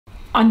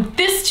On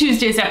this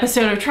Tuesday's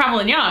episode of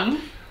Travelin'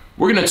 Young,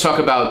 we're going to talk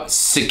about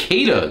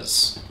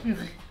cicadas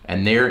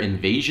and their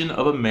invasion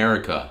of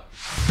America.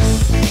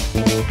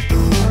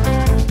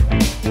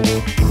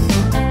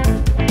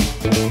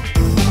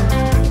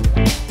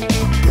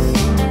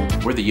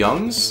 We're the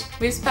Youngs.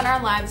 We've spent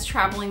our lives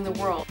traveling the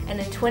world, and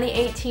in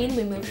 2018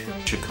 we moved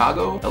from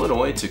Chicago,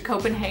 Illinois to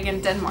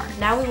Copenhagen, Denmark.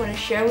 Now we want to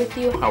share with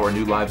you how our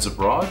new lives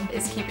abroad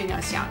is keeping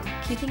us young.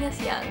 Keeping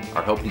us young.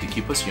 Are helping to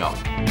keep us young.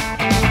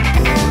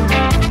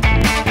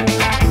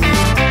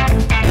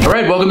 All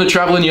right, welcome to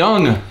Travelin'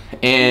 Young,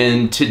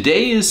 and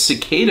today is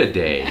Cicada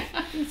Day.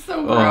 It's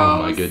so gross.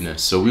 Oh my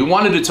goodness. So we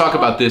wanted to talk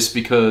about this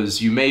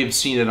because you may have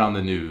seen it on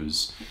the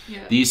news.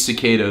 Yeah. These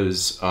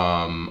cicadas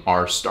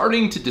are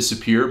starting to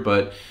disappear,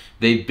 but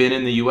they've been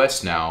in the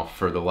US now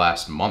for the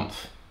last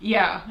month.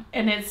 Yeah,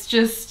 and it's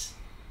just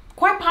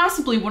quite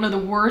possibly one of the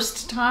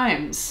worst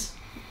times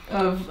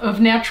of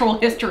natural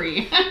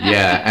history.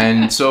 Yeah,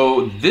 and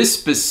so this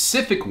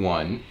specific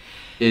one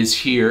is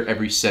here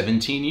every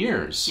 17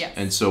 years. Yes.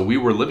 And so we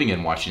were living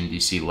in Washington,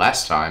 D.C.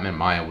 last time, and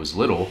Maya was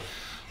little,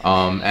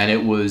 and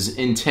it was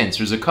intense.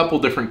 There's a couple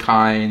different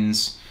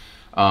kinds,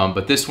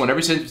 but this one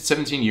every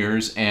 17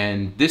 years,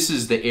 and this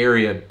is the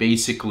area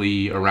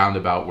basically around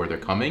about where they're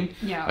coming,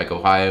 Yeah. like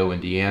Ohio,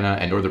 Indiana,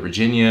 and Northern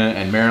Virginia,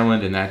 and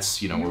Maryland, and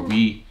that's, you know, where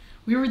we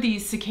were the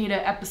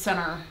cicada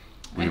epicenter,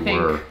 I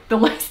think, were. the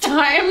last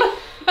time.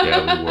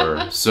 Yeah, we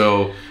were.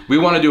 So we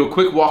want to do a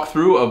quick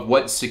walkthrough of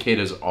what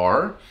cicadas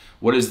are.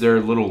 What is their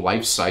little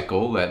life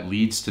cycle that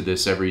leads to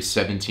this every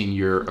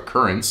 17-year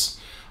occurrence?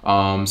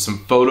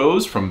 Some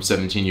photos from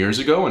 17 years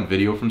ago and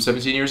video from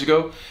 17 years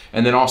ago.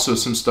 And then also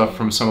some stuff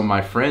from some of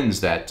my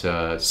friends that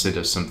sent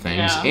us some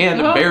things. Yeah. And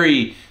a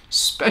very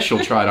special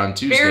tried on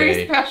Tuesday.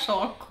 Very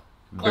special.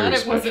 Glad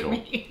it wasn't special.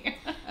 me.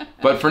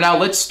 But for now,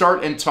 let's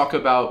start and talk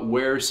about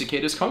where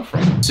cicadas come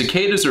from.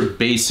 Cicadas are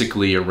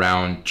basically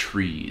around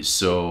trees.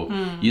 So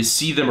you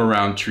see them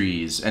around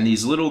trees. And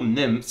these little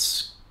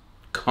nymphs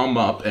come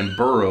up and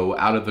burrow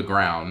out of the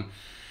ground.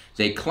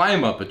 They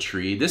climb up a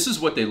tree. This is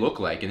what they look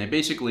like, and they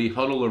basically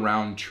huddle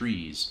around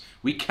trees.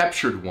 We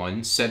captured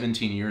one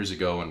 17 years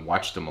ago and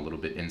watched them a little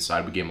bit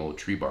inside. We gave them a little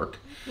tree bark.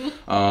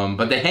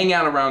 But they hang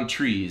out around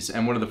trees,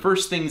 and one of the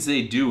first things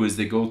they do is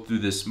they go through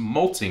this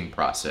molting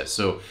process.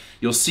 So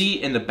you'll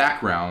see in the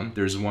background,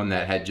 there's one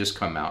that had just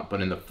come out,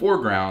 but in the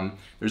foreground,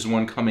 there's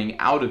one coming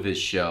out of his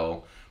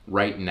shell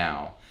right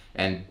now.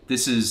 And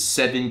this is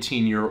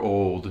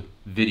 17-year-old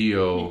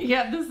video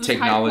This is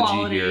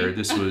technology here.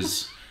 This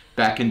was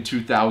back in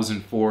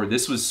 2004.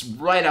 This was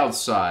right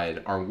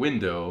outside our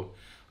window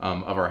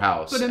of our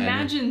house. But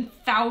imagine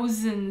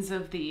thousands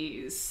of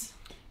these.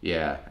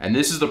 Yeah, and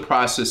this is the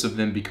process of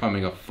them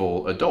becoming a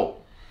full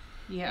adult.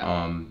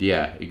 Yeah.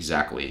 Yeah,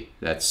 exactly.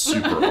 That's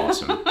super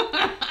awesome.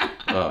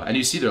 And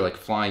you see they're like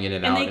flying in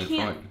and out in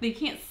front. They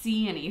can't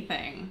see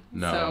anything.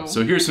 No.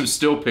 So here's some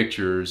still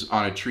pictures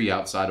on a tree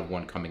outside of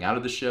one coming out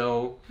of the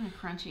shell.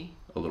 Crunchy.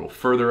 A little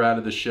further out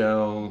of the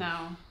shell.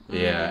 No.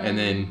 Yeah, and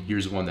then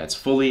here's one that's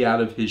fully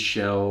out of his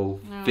shell,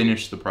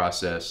 finished the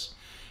process.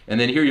 And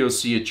then here you'll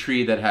see a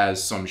tree that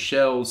has some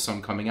shells,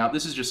 some coming out.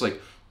 This is just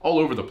like all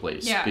over the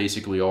place,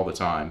 basically all the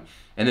time.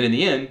 And then in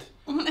the end,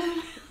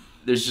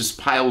 there's just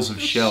piles of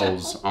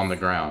shells on the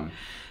ground.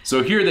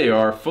 So here they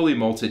are, fully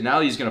molted. Now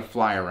he's going to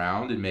fly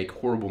around and make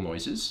horrible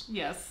noises.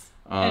 Yes.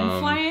 And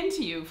fly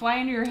into you, fly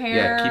into your hair.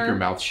 Yeah, keep your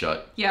mouth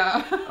shut.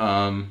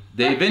 Yeah.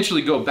 They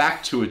eventually go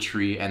back to a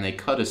tree and they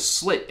cut a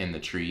slit in the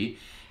tree,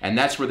 and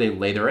that's where they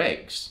lay their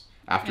eggs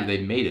after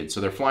they've mated. So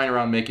they're flying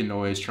around making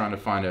noise, trying to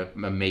find a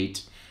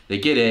mate. They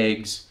get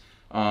eggs.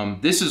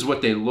 This is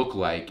what they look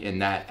like in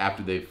that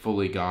after they've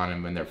fully gone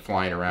and when they're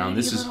flying around.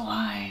 This is little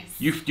eyes.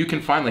 You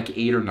can find like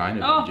 8 or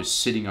 9 of them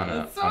just sitting on a.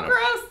 That's so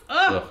gross.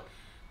 Ugh.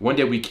 One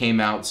day we came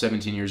out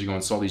 17 years ago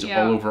and saw these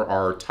all over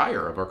our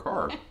tire of our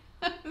car.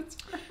 That's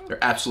gross.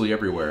 They're absolutely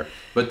everywhere.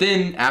 But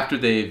then after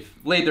they've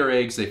laid their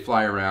eggs, they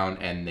fly around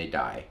and they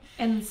die.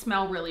 And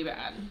smell really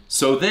bad.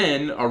 So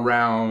then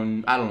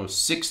around, I don't know,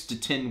 6 to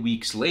 10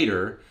 weeks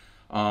later,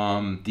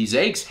 these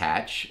eggs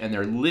hatch and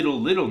they're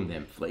little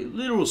nymph, like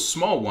little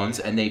small ones,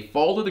 and they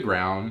fall to the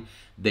ground.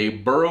 They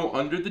burrow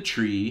under the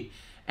tree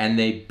and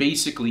they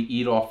basically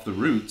eat off the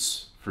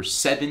roots for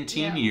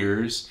 17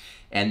 years.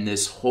 And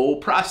this whole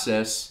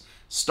process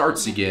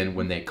starts again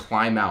when they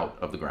climb out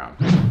of the ground.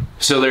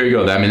 So there you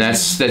go. I mean,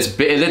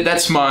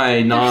 that's my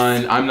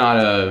I'm not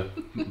a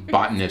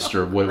botanist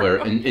or whatever,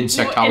 an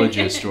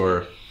insectologist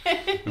or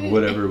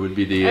whatever would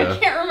be the. I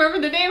can't remember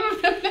the name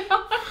of them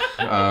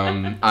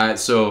now.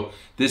 So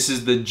this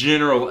is the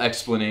general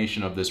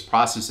explanation of this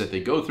process that they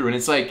go through, and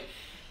it's like,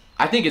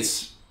 I think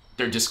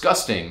they're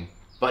disgusting,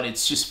 but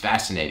it's just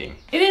fascinating.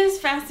 It is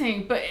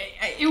fascinating, but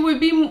it would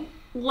be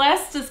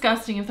less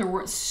disgusting if there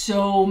weren't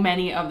so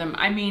many of them.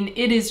 I mean,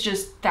 it is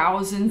just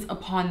thousands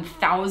upon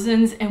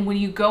thousands, and when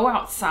you go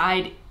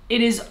outside,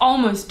 it is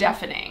almost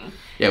deafening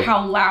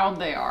how loud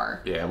they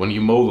are. Yeah, when you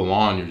mow the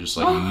lawn, you're just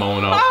like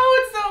mowing up.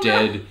 Oh, it's so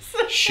dead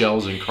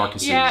shells and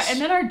carcasses. Yeah, and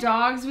then our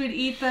dogs would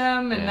eat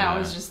them, and that Yeah.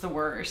 was just the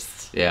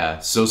worst. Yeah.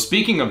 So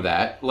speaking of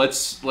that,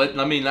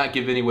 let me not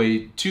give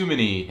away too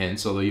many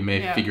hints, although you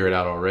may figure it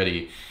out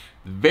already.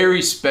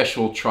 Very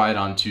special Try It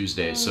On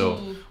Tuesday. So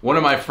one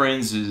of my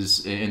friends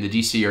is in the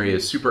DC area,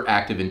 is super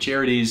active in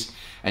charities,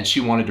 and she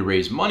wanted to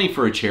raise money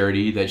for a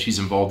charity that she's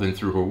involved in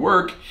through her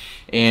work,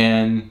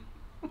 and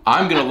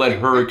I'm gonna let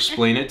her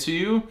explain it to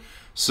you.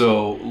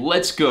 So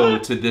let's go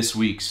to this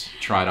week's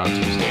Try It On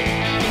Tuesday.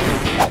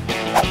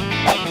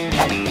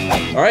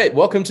 All right,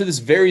 welcome to this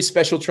very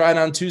special Try It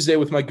On Tuesday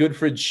with my good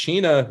friend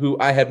Sheena, who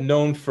I have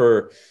known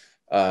for,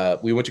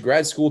 we went to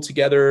grad school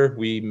together.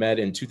 We met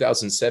in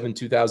 2007,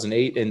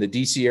 2008 in the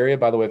DC area.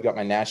 By the way, I've got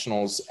my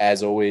Nationals,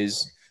 as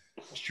always,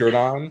 shirt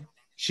on.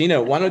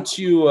 Sheena, why don't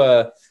you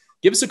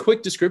give us a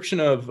quick description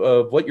of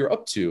what you're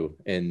up to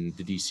in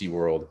the DC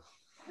world?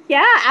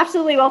 Yeah,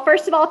 absolutely. Well,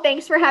 first of all,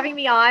 thanks for having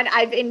me on.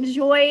 I've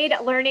enjoyed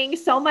learning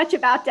so much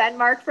about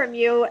Denmark from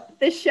you.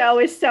 This show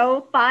is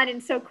so fun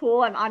and so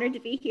cool. I'm honored to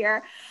be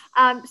here.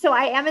 So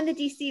I am in the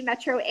DC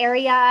metro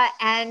area,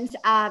 and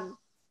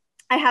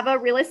I have a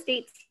real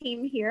estate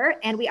team here,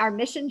 and we are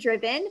mission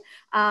driven.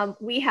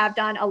 We have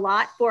done a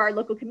lot for our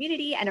local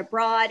community and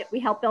abroad. We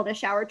help build a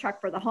shower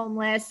truck for the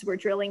homeless. We're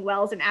drilling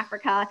wells in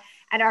Africa.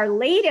 And our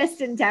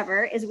latest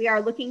endeavor is we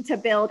are looking to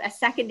build a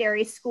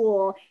secondary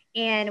school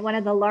in one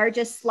of the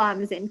largest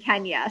slums in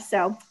Kenya.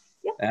 So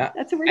yeah,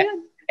 that's what we're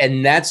doing.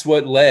 And that's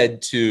what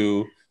led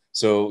to,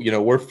 so, you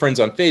know, we're friends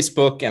on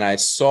Facebook, and I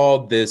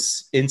saw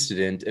this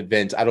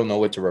event. I don't know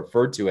what to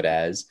refer to it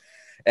as.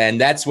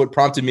 And that's what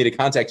prompted me to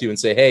contact you and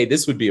say, hey,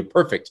 this would be a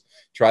perfect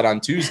Try It On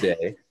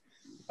Tuesday,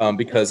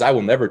 because I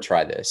will never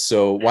try this.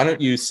 So why don't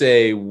you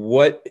say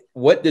what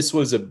this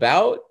was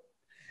about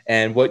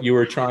and what you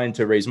were trying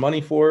to raise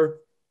money for?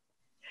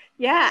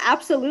 Yeah,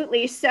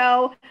 absolutely.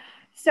 So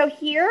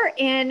here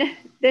in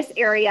this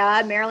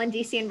area, Maryland,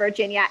 DC, and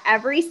Virginia,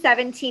 every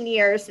 17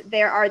 years,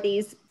 there are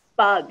these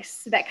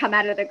bugs that come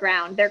out of the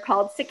ground. They're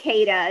called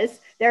cicadas.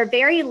 They're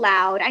very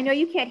loud. I know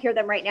you can't hear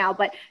them right now,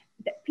 but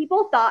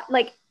people thought,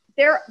 like,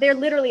 they're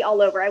literally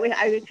all over.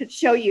 I could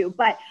show you,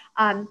 but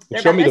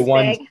show me the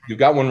one. You've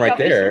got one right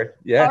there.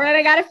 Yeah. All right,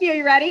 I got a few.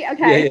 You ready?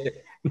 Okay.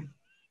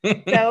 Yeah.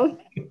 So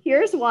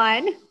here's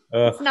one.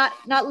 It's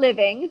not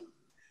living,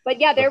 but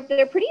yeah,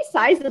 they're pretty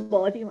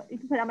sizable. If you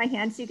can put on my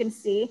hand so you can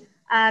see.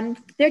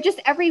 They're just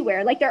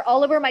everywhere. Like, they're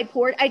all over my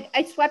porch.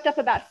 I swept up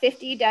about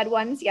 50 dead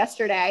ones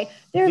yesterday.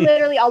 They're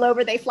literally all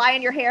over. They fly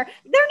in your hair.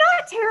 They're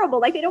not terrible.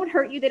 Like, they don't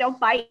hurt you. They don't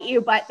bite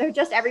you, but they're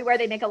just everywhere.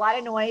 They make a lot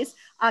of noise.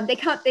 They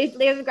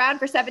live on the ground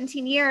for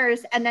 17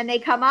 years, and then they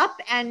come up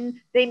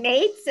and they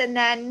mate, and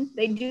then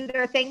they do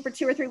their thing for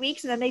 2 or 3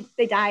 weeks, and then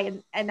they die.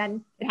 And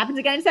then it happens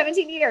again in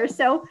 17 years.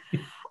 So,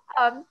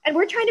 and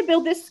we're trying to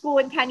build this school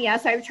in Kenya.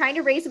 So I'm trying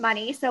to raise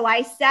money. So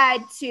I said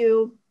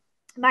to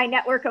my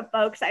network of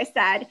folks, I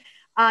said,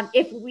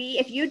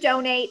 if you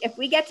donate, if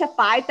we get to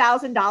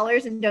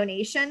 $5,000 in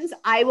donations,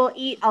 I will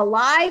eat a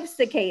live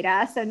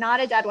cicada. So not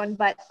a dead one,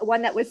 but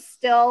one that was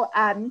still,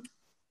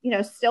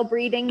 still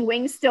breathing,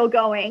 wings still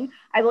going.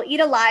 I will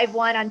eat a live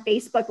one on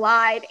Facebook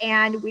Live,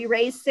 and we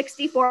raised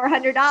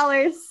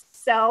 $6,400.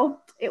 So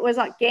it was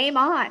a game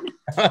on.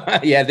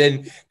 Yeah.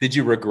 Then did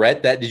you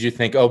regret that? Did you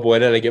think, oh boy, what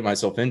did I get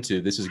myself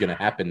into? This is going to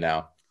happen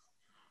now.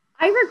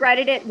 I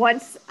regretted it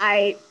once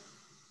I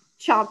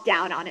chomped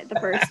down on it the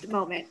first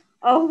moment.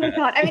 Oh my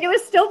God. I mean, it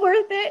was still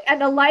worth it.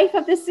 And the life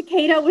of this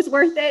cicada was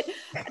worth it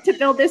to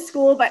build this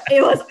school, but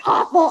it was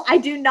awful. I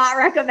do not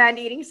recommend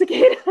eating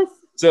cicadas.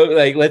 So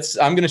like,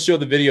 I'm going to show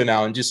the video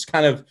now, and just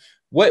kind of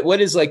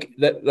what is like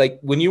that, like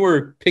when you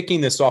were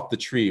picking this off the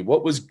tree,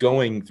 what was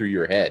going through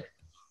your head?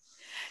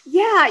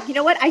 Yeah, you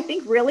know what? I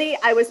think really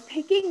I was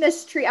picking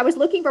this tree. I was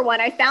looking for one.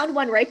 I found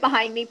one right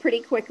behind me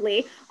pretty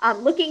quickly.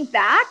 Looking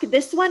back,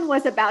 this one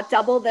was about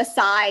double the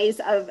size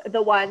of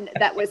the one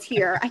that was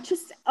here.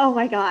 Oh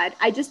my God,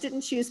 I just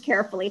didn't choose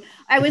carefully.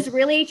 I was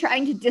really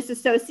trying to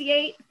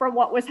disassociate from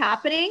what was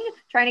happening,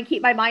 trying to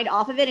keep my mind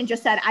off of it, and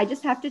just said, I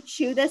just have to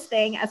chew this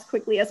thing as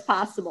quickly as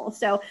possible.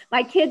 So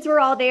my kids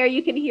were all there.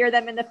 You can hear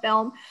them in the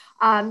film.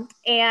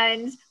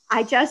 And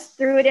I just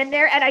threw it in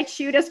there, and I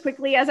chewed as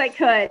quickly as I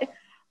could.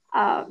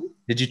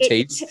 Did you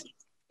taste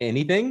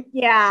anything?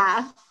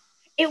 Yeah,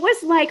 it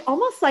was like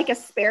almost like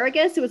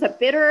asparagus. It was a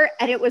bitter,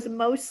 and it was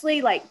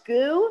mostly like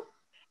goo,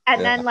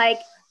 and then like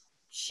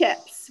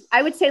chips.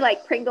 I would say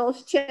like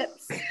Pringles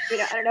chips. You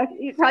know, I don't know.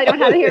 You probably don't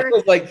have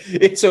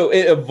it here. So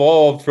it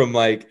evolved from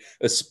like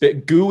a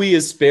gooey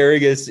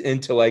asparagus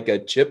into like a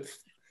chip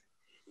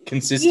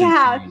consistency.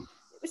 Yeah,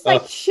 it's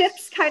like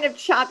chips kind of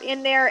chopped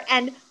in there,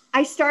 and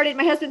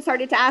my husband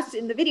started to ask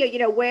in the video, you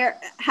know,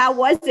 how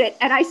was it?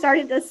 And I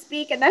started to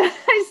speak, and then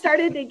I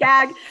started to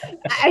gag.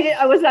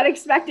 I was not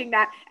expecting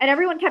that. And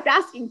everyone kept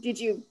asking, did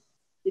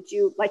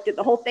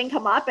the whole thing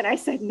come up? And I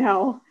said,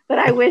 no, but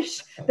I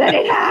wish that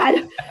it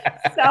had.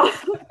 So.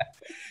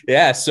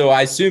 Yeah. So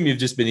I assume you've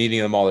just been eating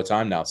them all the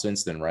time now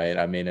since then, right?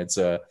 I mean, it's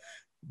a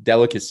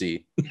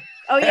delicacy.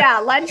 Oh yeah.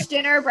 Lunch,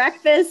 dinner,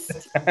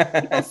 breakfast,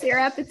 maple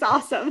syrup. It's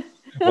awesome.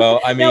 Well,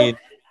 I mean,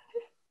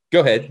 Go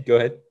ahead.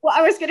 Well,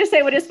 I was going to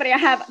say what is funny. I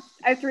have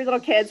 3 little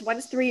kids.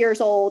 One's 3 years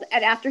old,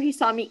 and after he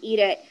saw me eat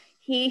it,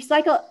 he's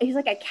like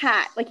a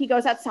cat. Like he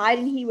goes outside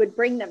and he would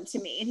bring them to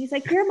me, and he's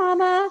like, "Here,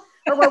 Mama."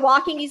 Or we're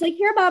walking. He's like,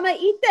 "Here, Mama,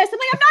 eat this." I'm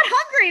like, "I'm not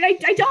hungry. And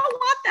I don't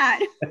want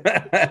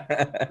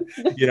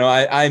that." You know,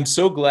 I'm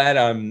so glad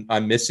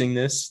I'm missing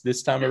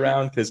this time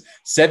around, because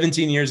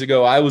 17 years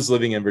ago I was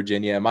living in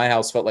Virginia and my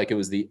house felt like it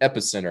was the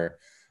epicenter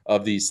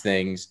of these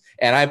things.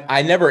 And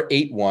I never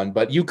ate one,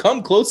 but you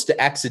come close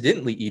to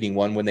accidentally eating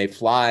one when they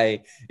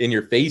fly in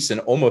your face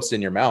and almost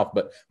in your mouth.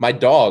 But my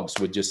dogs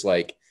would just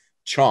like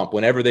chomp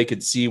whenever they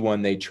could see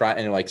one. They try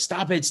and like,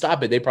 stop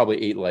it. They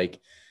probably ate like,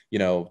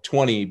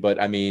 20,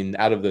 but I mean,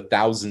 out of the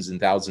thousands and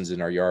thousands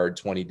in our yard,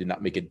 20 did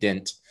not make a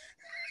dent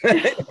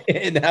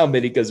in how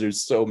many, because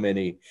there's so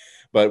many.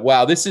 But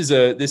wow, this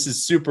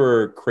is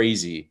super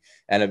crazy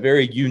and a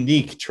very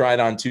unique Try It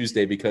On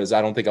Tuesday, because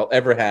I don't think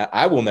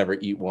I will never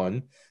eat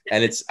one.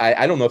 And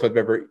I don't know if I've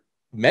ever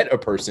met a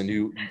person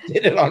who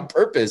did it on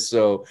purpose.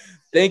 So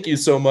thank you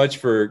so much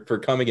for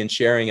coming and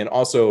sharing, and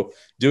also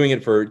doing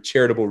it for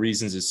charitable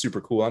reasons is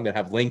super cool. I'm going to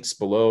have links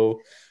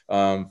below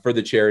for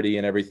the charity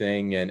and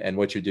everything and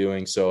what you're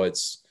doing. So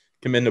it's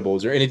commendable.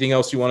 Is there anything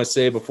else you want to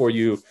say before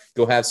you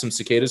go have some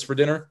cicadas for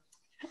dinner?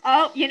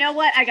 Oh, you know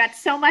what? I got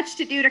so much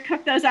to do to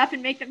cook those up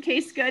and make them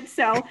taste good.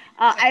 So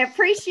I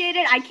appreciate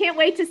it. I can't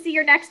wait to see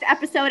your next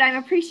episode.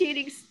 I'm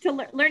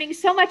learning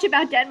so much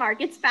about Denmark.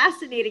 It's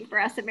fascinating for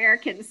us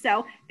Americans.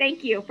 So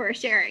thank you for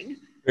sharing.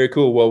 Very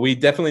cool. Well, we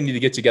definitely need to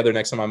get together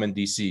next time I'm in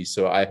DC.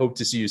 So I hope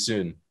to see you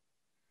soon.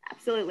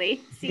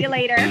 Absolutely. See you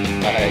later.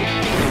 Bye.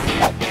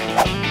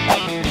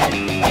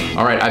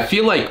 All right. I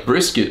feel like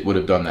Brisket would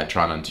have done that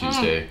Try It On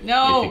Tuesday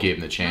if you gave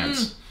him the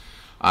chance.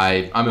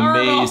 I'm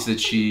amazed that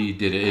she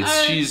did it.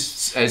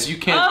 She's, as you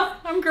can't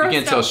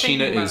tell,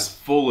 Sheena is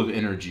full of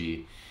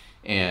energy,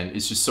 and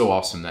it's just so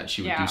awesome that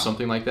she would do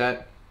something like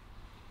that.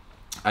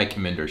 I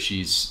commend her.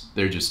 She's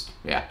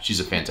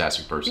a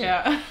fantastic person.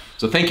 Yeah.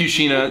 So thank you,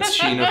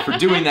 Sheena, for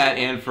doing that,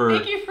 and for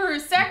thank you for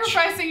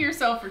sacrificing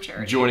yourself for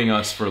charity. Joining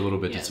us for a little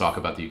bit to talk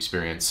about the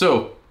experience.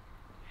 So,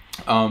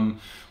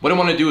 what I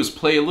want to do is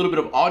play a little bit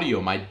of audio.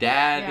 My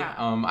dad,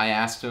 I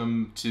asked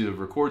him to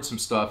record some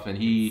stuff, and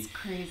it's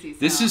crazy.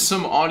 This is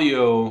some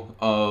audio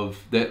of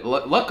that.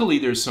 Luckily,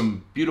 there's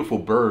some beautiful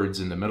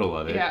birds in the middle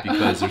of it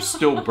because there's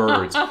still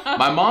birds.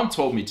 My mom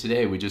told me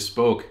today, we just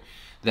spoke,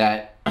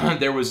 that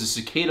there was a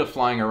cicada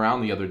flying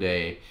around the other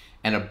day,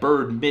 and a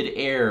bird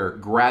midair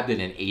grabbed it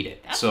and ate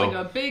it. That's like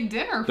a big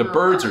dinner. The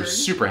birds are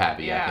super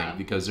happy, I think,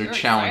 because they're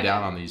chowing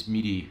down on these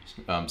meaty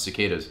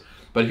cicadas.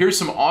 But here's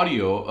some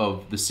audio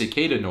of the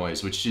cicada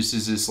noise, which just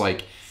is this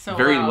like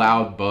very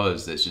loud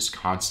buzz that's just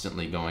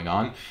constantly going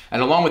on.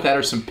 And along with that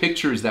are some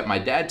pictures that my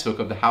dad took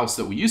of the house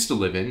that we used to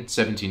live in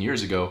 17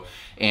 years ago,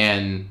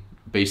 and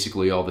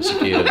basically all the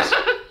cicadas.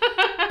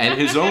 And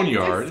his own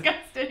yard,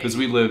 because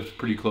we lived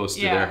pretty close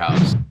to their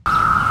house.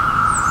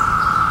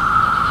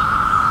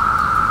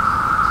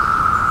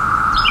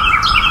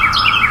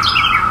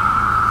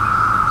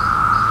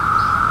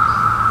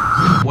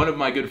 One of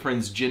my good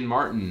friends, Jen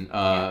Martin,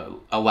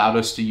 allowed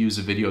us to use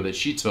a video that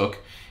she took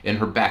in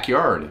her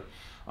backyard.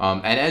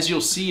 And as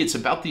you'll see, it's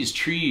about these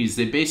trees.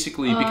 They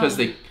basically, because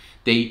they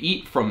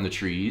eat from the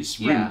trees,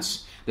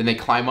 roots, then they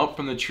climb up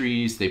from the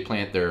trees, they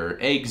plant their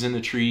eggs in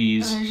the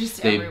trees,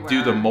 they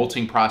do the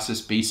molting process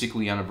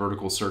basically on a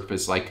vertical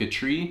surface like a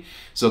tree.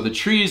 So the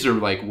trees are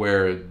like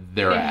where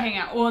they hang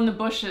out, in the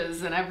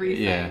bushes and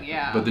everything,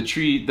 But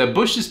the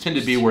bushes tend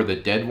to be where the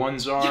dead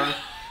ones are.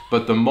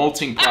 But the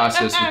molting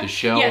process with the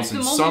shells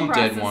and some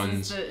dead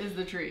ones is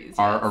the trees,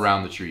 are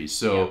around the trees.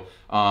 So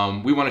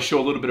we want to show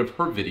a little bit of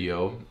her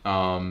video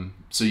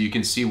so you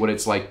can see what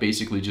it's like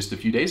basically just a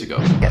few days ago.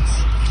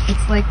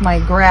 It's like my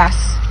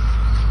grass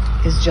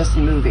is just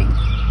moving.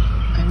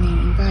 I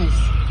mean, you guys,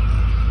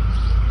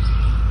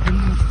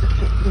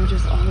 they're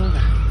just all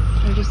over.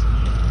 They're just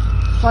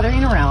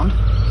fluttering around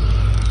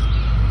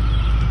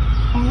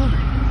all over.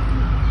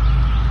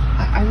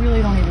 I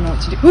really don't even know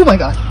what to do. Oh my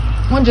God.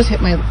 One just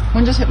hit my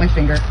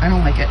finger. I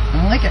don't like it.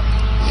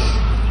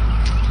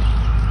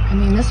 I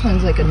mean, this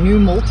one's like a new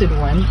molted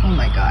one. Oh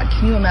my God.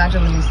 Can you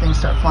imagine when these things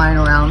start flying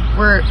around?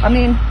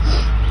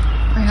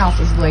 My house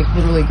is like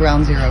literally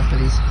ground zero for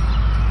these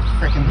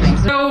freaking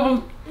things.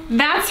 So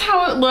that's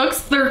how it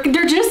looks. They're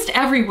just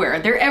everywhere.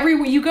 They're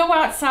everywhere. You go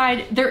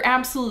outside, they're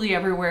absolutely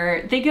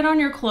everywhere. They get on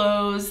your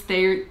clothes.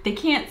 They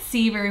can't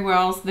see very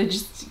well, so they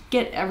just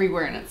get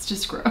everywhere, and it's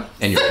just gross.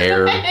 And your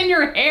hair. And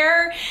your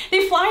hair.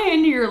 They fly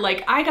into your,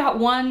 I got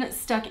one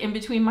stuck in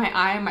between my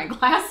eye and my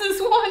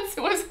glasses once.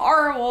 It was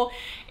horrible.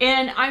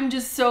 And I'm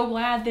just so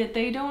glad that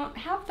they don't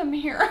have them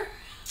here.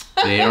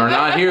 They are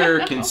not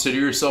here. Consider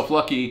yourself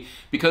lucky,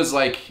 because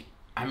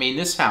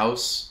this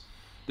house,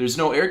 there's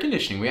no air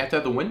conditioning. We have to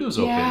have the windows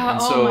open. Yeah,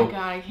 and so, my God,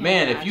 I can't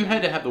imagine. if you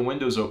had to have the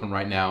windows open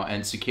right now,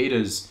 and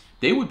cicadas,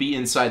 they would be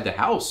inside the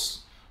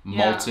house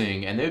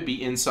molting, and they would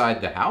be inside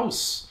the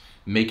house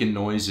making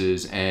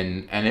noises,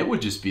 and it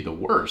would just be the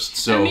worst.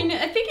 So I mean,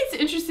 I think it's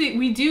interesting.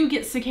 We do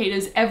get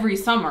cicadas every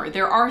summer.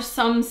 There are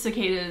some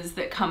cicadas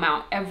that come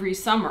out every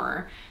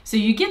summer. So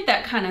you get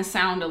that kind of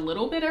sound a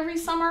little bit every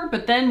summer,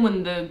 but then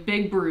when the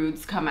big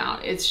broods come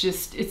out,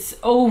 it's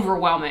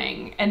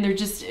overwhelming. And they're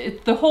just,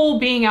 the whole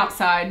being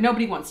outside,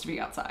 nobody wants to be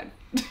outside.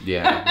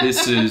 yeah,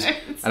 this is,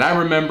 and I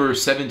remember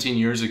 17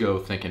 years ago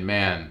thinking,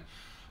 man,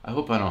 I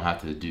hope I don't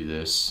have to do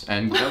this.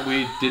 And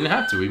we didn't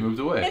have to. We moved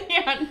away.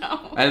 Yeah,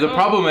 no. And the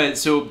problem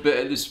is, so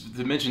just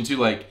to mention too,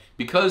 like,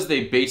 because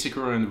they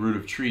basically are in the root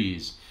of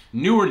trees,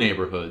 newer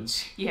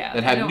neighborhoods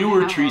that have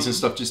newer trees and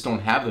stuff just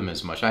don't have them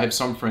as much. I have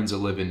some friends that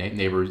live in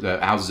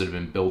houses that have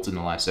been built in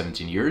the last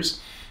 17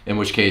 years, in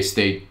which case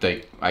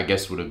they I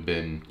guess would have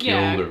been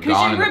killed or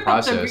gone in the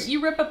process.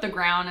 You rip up the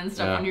ground and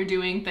stuff when you're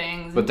doing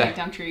things, and take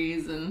down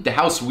trees. And the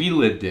house we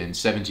lived in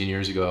 17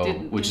 years ago,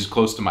 which is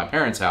close to my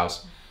parents'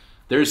 house,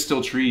 there's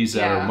still trees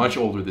that are much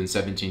older than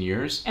 17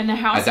 years. And the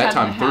house at that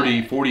time,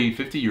 30, 40,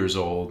 50 years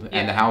old,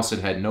 and the house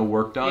had no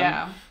work done.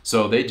 Yeah.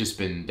 So they'd just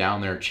been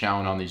down there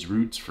chowing on these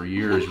roots for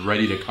years,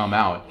 ready to come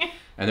out.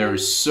 And there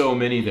was so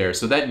many there.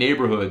 So that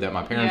neighborhood that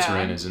my parents are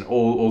in is an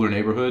older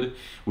neighborhood,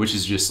 which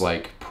is just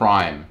like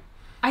prime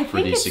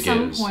for these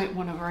cicadas. At some point,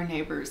 one of our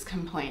neighbors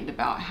complained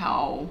about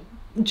how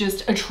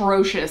just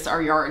atrocious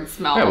our yard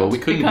smelled. Yeah, well, we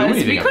couldn't do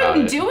anything about it. We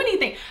couldn't do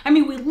anything. I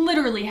mean, we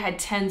literally had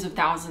tens of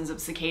thousands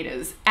of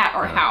cicadas at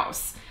our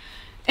house.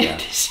 Yeah.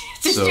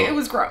 It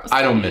was gross.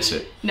 I don't miss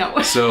it.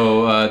 No.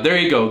 So there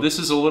you go. This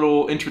is a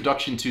little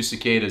introduction to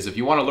cicadas. If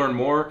you want to learn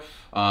more,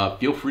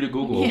 feel free to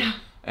Google. Yeah.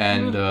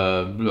 And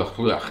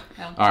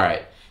all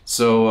right.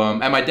 So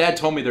and my dad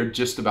told me they're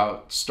just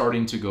about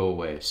starting to go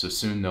away. So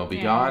soon they'll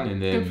be gone,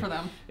 and then good for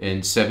them.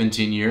 In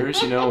 17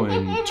 years, in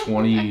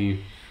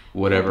 20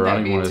 whatever, I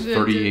don't even want to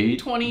 38.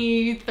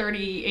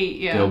 2038,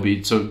 yeah. They'll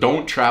be, so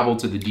don't travel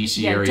to the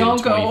DC area in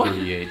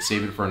 2038.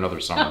 Save it for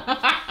another summer.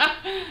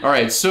 All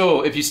right,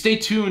 so if you stay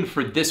tuned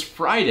for this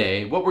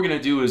Friday, what we're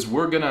gonna do is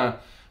we're gonna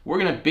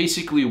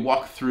basically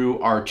walk through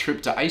our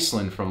trip to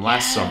Iceland from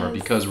last summer,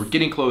 because we're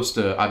getting close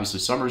to, obviously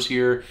summer's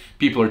here,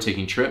 people are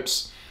taking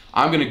trips.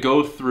 I'm gonna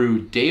go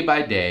through day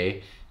by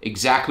day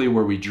exactly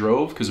where we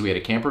drove, because we had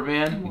a camper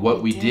van,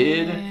 what we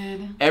did,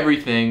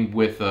 everything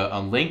with a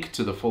link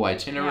to the full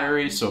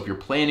itinerary. So if you're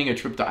planning a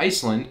trip to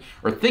Iceland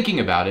or thinking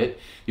about it,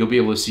 you'll be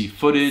able to see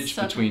footage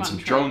between some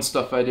drone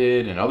stuff I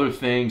did and other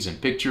things and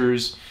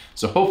pictures.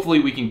 So hopefully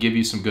we can give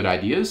you some good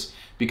ideas,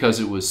 because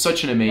it was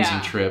such an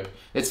amazing trip.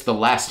 It's the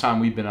last time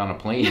we've been on a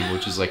plane,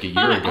 which is like a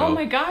year ago. Oh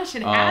my gosh,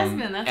 it has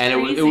been. That's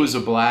crazy. It was a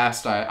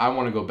blast. I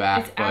want to go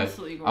back, it's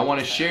but I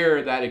want to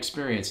share that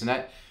experience. And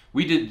that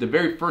we did, the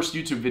very first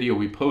YouTube video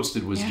we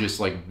posted was just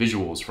like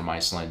visuals from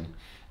Iceland.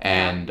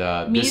 And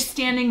me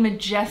standing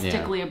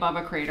majestically above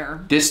a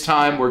crater. This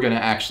time we're going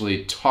to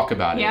actually talk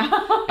about it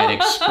and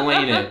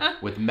explain it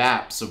with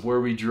maps of where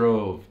we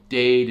drove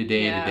day to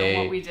day to day.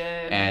 What we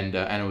did. And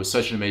it was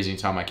such an amazing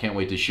time. I can't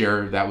wait to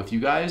share that with you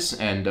guys,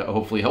 and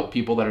hopefully help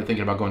people that are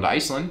thinking about going to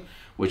Iceland,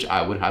 which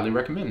I would highly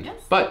recommend.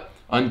 Yes. But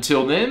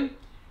until then,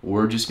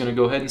 we're just going to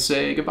go ahead and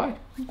say goodbye.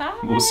 Bye.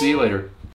 We'll see you later.